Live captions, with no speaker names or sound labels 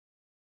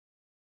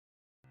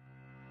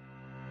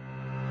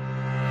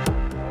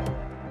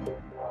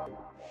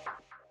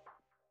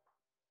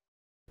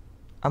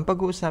Ang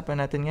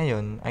pag-uusapan natin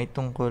ngayon ay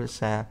tungkol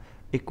sa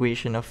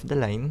equation of the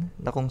line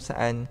na kung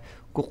saan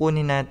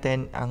kukunin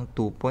natin ang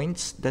 2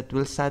 points that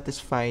will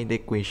satisfy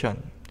the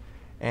equation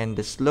and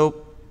the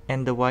slope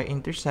and the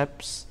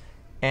y-intercepts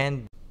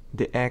and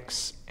the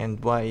x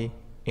and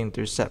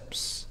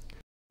y-intercepts.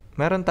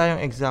 Meron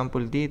tayong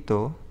example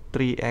dito,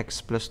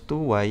 3x plus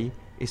 2y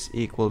is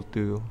equal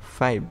to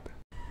 5.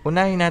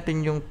 Unahin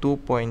natin yung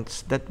 2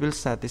 points that will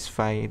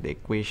satisfy the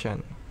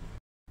equation.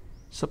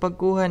 Sa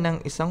pagkuha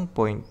ng isang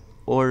point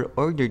or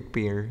ordered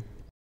pair,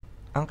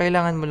 ang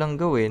kailangan mo lang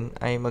gawin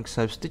ay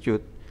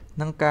mag-substitute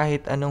ng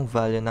kahit anong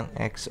value ng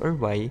x or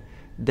y,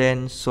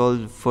 then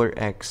solve for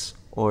x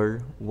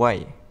or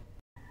y.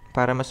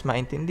 Para mas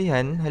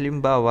maintindihan,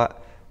 halimbawa,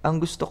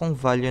 ang gusto kong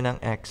value ng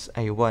x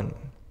ay 1.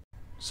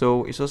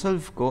 So,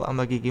 isosolve ko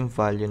ang magiging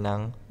value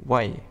ng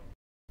y.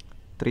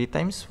 3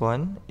 times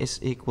 1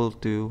 is equal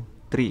to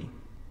 3.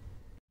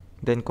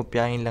 Then,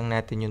 kopyahin lang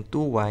natin yung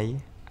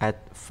 2y at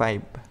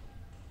 5.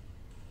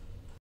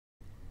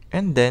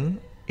 And then,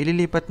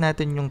 ililipat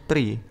natin yung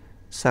 3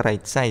 sa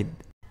right side.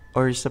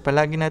 Or sa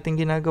palagi natin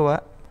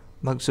ginagawa,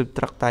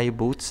 mag-subtract tayo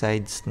both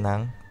sides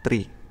ng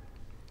 3.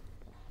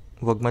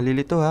 Huwag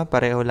malilito ha,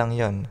 pareho lang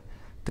yon.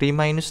 3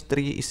 minus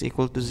 3 is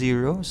equal to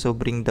 0, so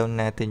bring down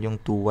natin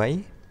yung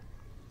 2y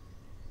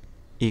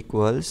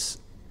equals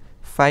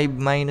 5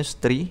 minus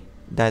 3,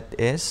 that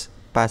is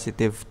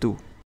positive 2.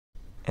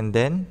 And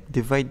then,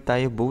 divide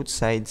tayo both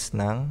sides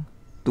ng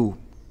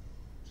 2.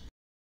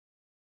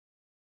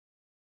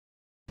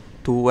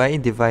 2y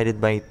divided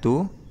by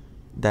 2,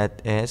 that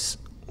is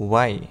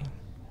y.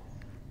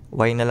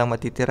 Y na lang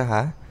matitira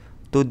ha.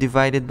 2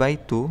 divided by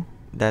 2,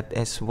 that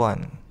is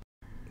 1.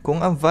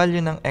 Kung ang value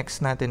ng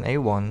x natin ay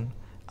 1,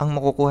 ang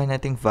makukuha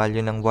nating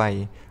value ng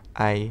y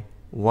ay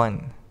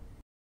 1.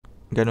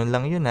 Ganun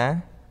lang yun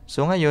ha.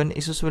 So ngayon,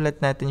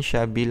 isusulat natin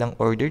siya bilang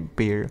ordered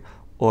pair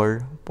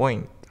or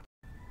point.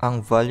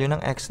 Ang value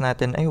ng x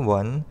natin ay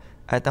 1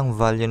 at ang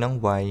value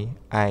ng y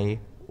ay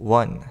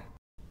 1.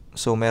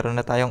 So, meron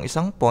na tayong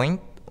isang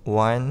point,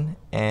 1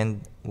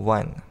 and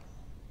 1.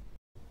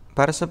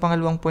 Para sa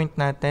pangalawang point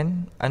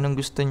natin,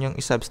 anong gusto nyong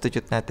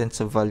i-substitute natin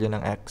sa value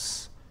ng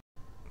x?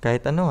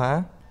 Kahit ano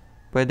ha,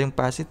 pwedeng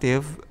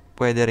positive,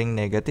 pwede ring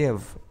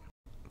negative.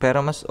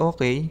 Pero mas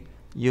okay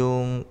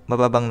yung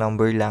mababang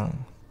number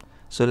lang.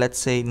 So, let's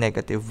say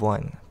negative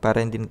 1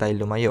 para hindi na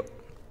tayo lumayo.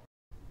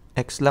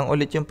 X lang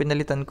ulit yung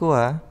pinalitan ko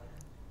ha.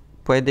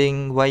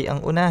 Pwedeng y ang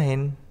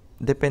unahin,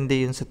 depende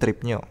yun sa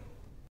trip nyo.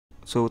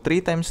 So, 3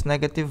 times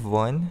negative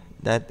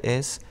 1, that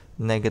is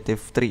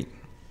negative 3.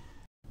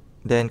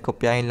 Then,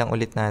 kopyahin lang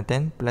ulit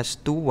natin, plus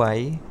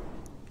 2y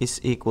is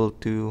equal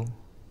to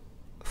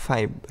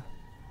 5.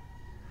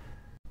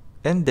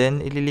 And then,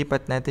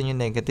 ililipat natin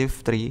yung negative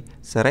 3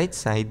 sa right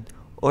side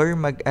or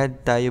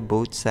mag-add tayo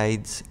both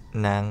sides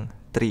ng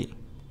 3.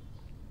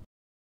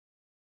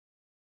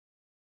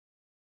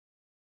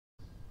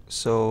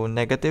 So,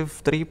 negative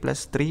 3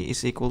 plus 3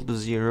 is equal to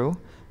 0.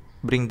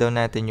 Bring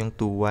down natin yung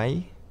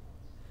 2y.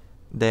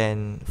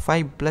 Then,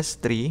 5 plus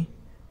 3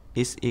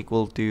 is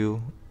equal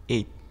to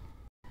 8.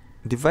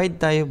 Divide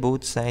tayo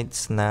both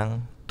sides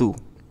ng 2.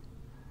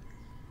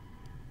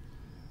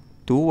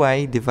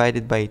 2y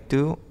divided by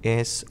 2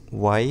 is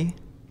y.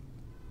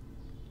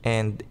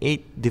 And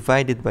 8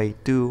 divided by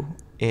 2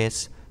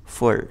 is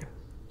 4.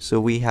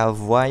 So, we have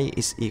y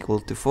is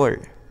equal to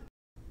 4.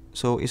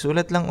 So,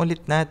 isulat lang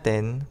ulit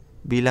natin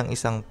bilang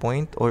isang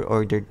point or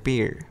ordered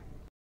pair.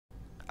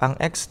 Ang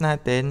x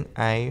natin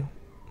ay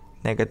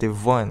negative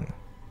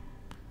 1.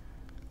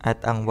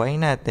 At ang y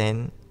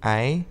natin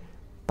ay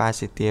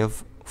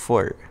positive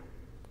 4.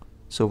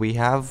 So, we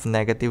have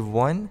negative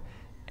 1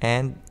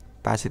 and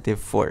positive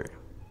 4.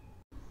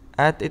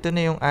 At ito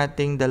na yung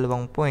ating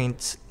dalawang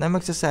points na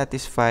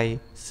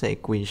magsasatisfy sa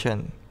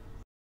equation.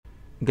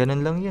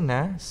 Ganun lang yun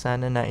ha,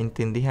 sana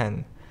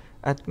naintindihan.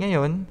 At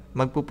ngayon,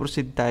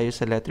 magpuproceed tayo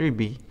sa letter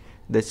B,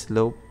 the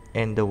slope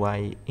and the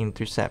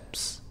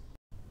y-intercepts.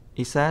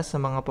 Isa sa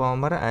mga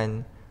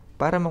pamamaraan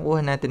para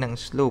makuha natin ang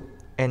slope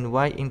and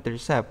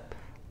y-intercept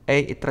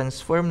ay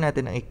i-transform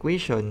natin ang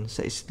equation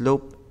sa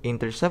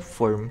Slope-Intercept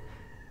Form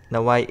na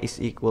y is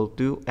equal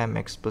to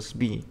mx plus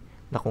b,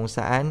 na kung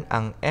saan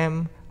ang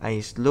m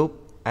ay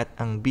slope at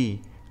ang b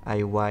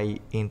ay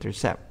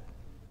y-intercept.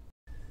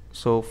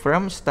 So,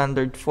 from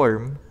standard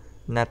form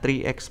na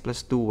 3x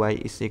plus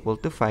 2y is equal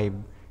to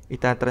 5,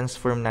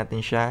 itatransform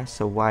natin siya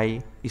sa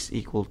y is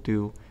equal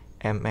to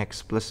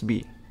mx plus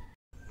b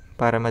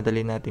para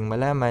madali nating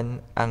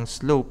malaman ang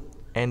slope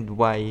and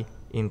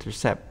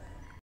y-intercept.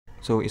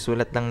 So,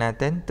 isulat lang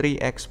natin,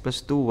 3x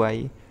plus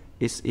 2y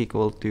is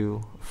equal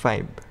to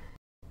 5.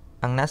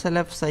 Ang nasa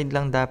left side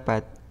lang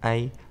dapat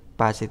ay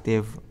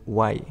positive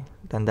y.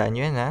 Tandaan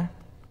nyo yan ha.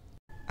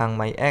 Ang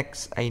may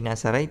x ay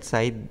nasa right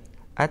side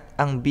at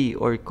ang b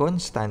or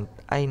constant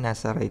ay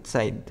nasa right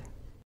side.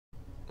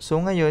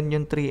 So, ngayon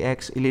yung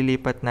 3x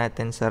ililipat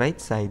natin sa right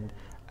side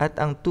at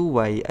ang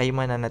 2y ay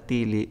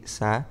mananatili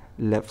sa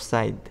left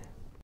side.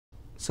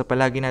 Sa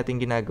palagi natin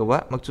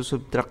ginagawa,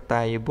 magsusubtract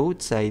tayo both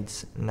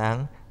sides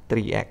ng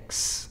 3x.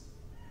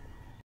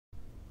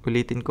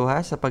 Ulitin ko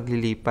ha, sa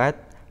paglilipat,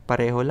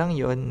 pareho lang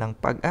yon ng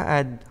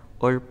pag-a-add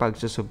or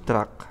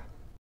pagsusubtract.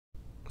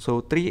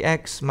 So,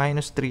 3x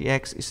minus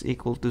 3x is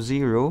equal to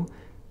 0.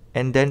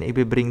 And then,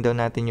 ibibring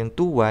down natin yung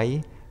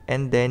 2y.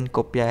 And then,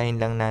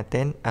 kopyahin lang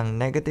natin ang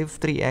negative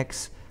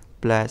 3x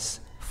plus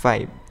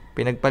 5.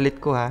 Pinagpalit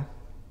ko ha.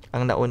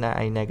 Ang nauna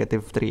ay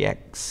negative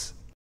 3x.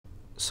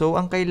 So,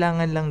 ang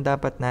kailangan lang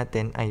dapat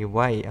natin ay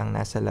y ang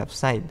nasa left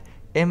side.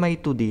 May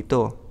 2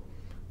 dito.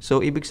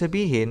 So, ibig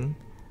sabihin,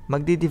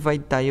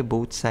 magdi-divide tayo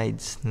both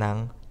sides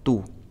ng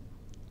 2.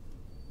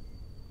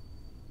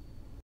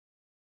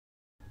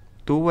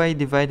 2y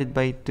divided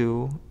by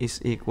 2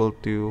 is equal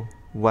to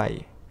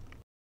y.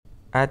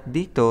 At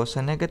dito, sa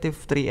negative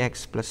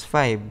 3x plus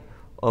 5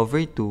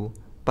 over 2,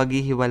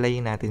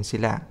 paghihiwalayin natin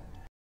sila.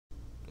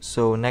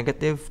 So,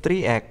 negative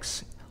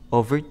 3x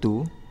over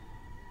 2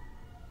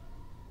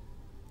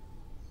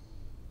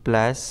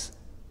 plus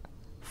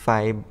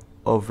 5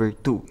 over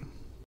 2.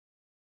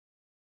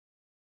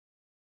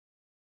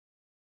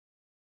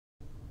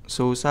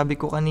 So, sabi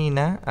ko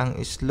kanina,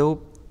 ang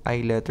slope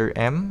ay letter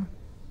M,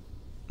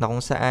 na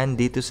kung saan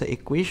dito sa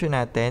equation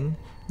natin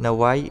na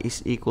y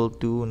is equal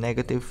to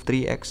negative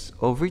 3x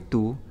over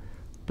 2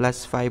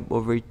 plus 5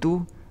 over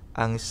 2,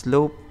 ang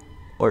slope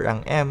or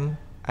ang M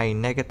ay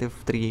negative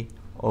 3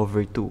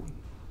 over 2.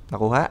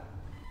 Nakuha?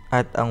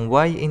 At ang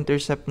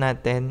y-intercept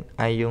natin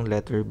ay yung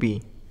letter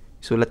B.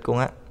 Sulat ko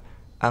nga,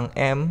 ang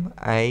M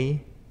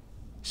ay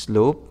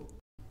slope.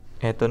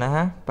 Eto na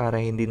ha,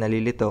 para hindi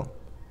nalilito.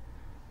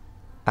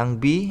 Ang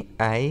B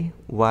ay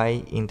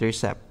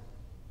y-intercept.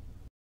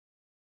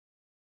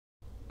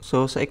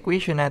 So, sa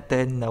equation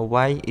natin na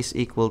y is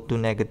equal to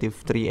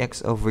negative 3x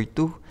over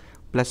 2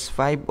 plus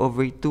 5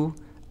 over 2,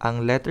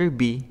 ang letter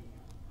B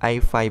ay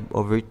 5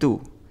 over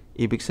 2.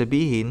 Ibig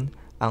sabihin,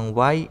 ang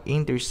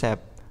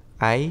y-intercept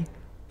ay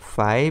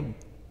 5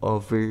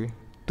 over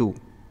 2.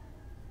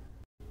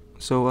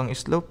 So, ang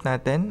slope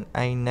natin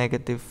ay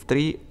negative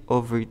 3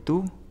 over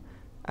 2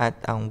 at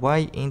ang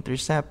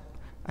y-intercept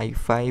ay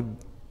 5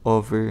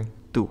 over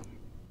 2.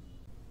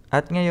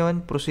 At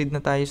ngayon, proceed na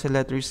tayo sa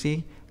letter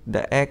C,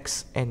 the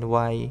x and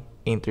y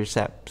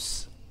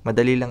intercepts.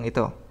 Madali lang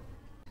ito.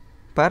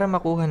 Para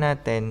makuha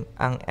natin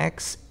ang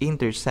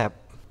x-intercept,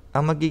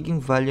 ang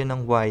magiging value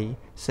ng y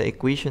sa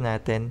equation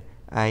natin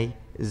ay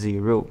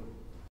 0.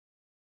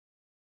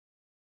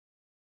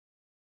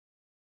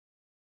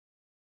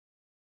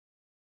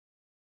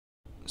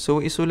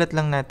 So, isulat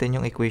lang natin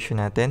yung equation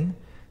natin.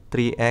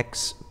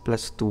 3x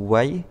plus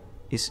 2y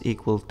is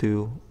equal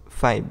to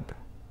 5.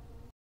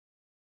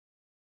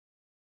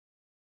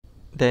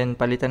 Then,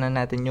 palitan na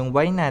natin yung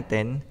y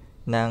natin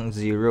ng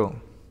 0.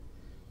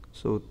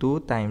 So,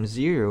 2 times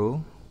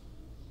 0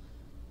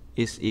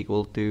 is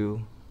equal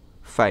to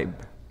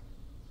 5.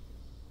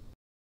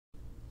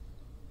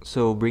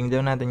 So, bring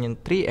down natin yung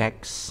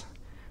 3x.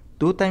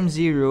 2 times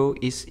 0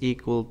 is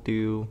equal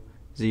to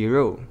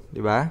 0.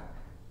 Diba?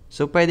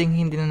 So, pwedeng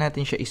hindi na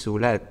natin siya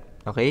isulat.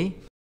 Okay?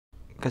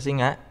 Kasi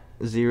nga,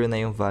 0 na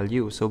yung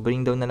value. So,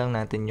 bring down na lang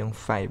natin yung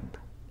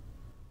 5.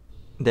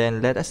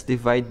 Then, let us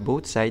divide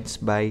both sides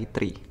by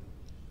 3.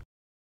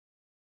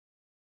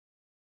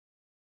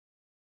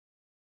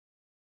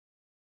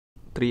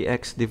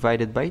 (3x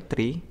divided by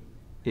 3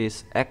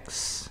 is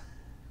x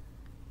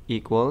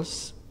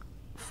equals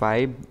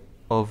 5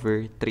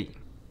 over 3.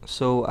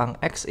 So, ang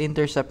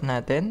x-intercept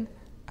natin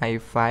ay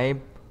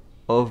 5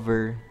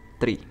 over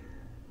 3.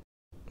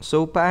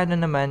 So, paano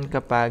naman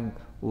kapag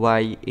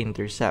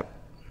y-intercept?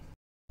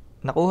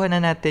 Nakuha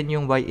na natin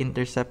yung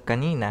y-intercept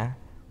kanina,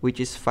 which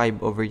is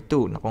 5 over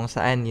 2, na kung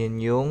saan yun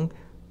yung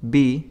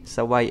b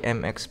sa y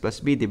mx plus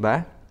b,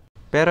 diba?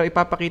 Pero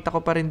ipapakita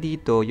ko pa rin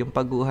dito yung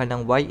pagkuha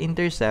ng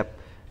y-intercept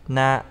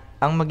na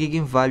ang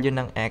magiging value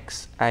ng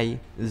x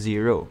ay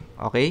 0.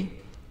 Okay?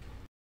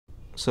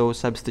 So,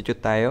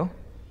 substitute tayo.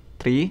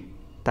 3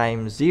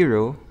 times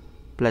 0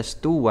 plus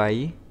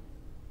 2y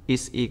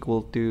is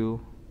equal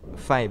to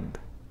 5.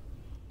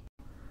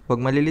 Huwag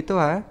malilito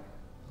ha.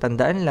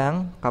 Tandaan lang,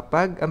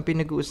 kapag ang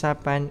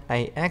pinag-uusapan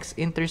ay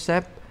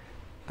x-intercept,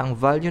 ang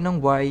value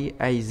ng y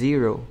ay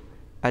 0.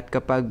 At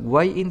kapag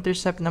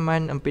y-intercept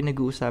naman ang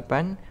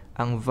pinag-uusapan,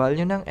 ang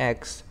value ng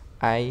x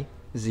ay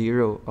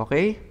 0.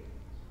 Okay?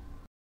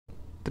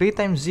 3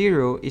 times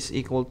 0 is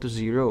equal to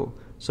 0.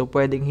 So,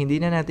 pwedeng hindi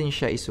na natin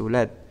siya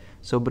isulat.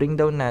 So, bring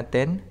down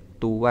natin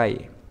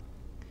 2y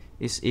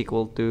is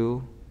equal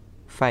to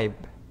 5.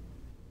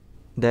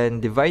 Then,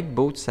 divide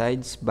both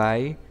sides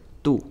by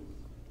 2.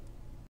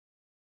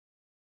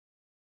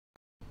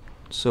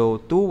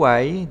 So,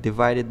 2y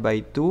divided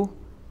by 2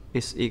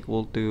 is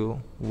equal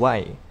to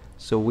y.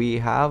 So, we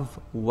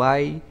have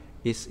y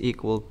is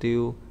equal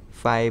to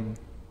 5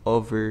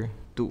 over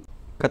 2.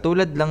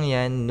 Katulad lang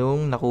yan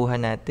nung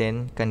nakuha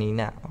natin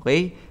kanina.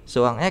 Okay?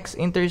 So, ang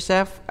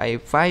x-intercept ay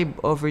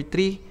 5 over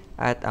 3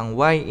 at ang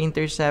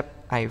y-intercept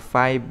ay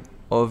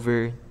 5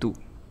 over 2.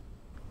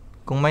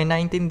 Kung may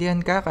naintindihan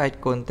ka kahit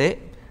konti,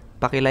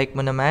 paki-like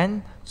mo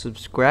naman,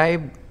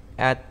 subscribe,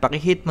 at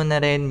paki-hit mo na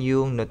rin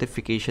yung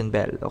notification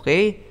bell.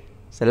 Okay?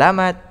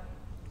 Salamat!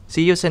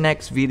 See you sa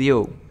next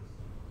video.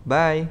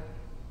 Bye!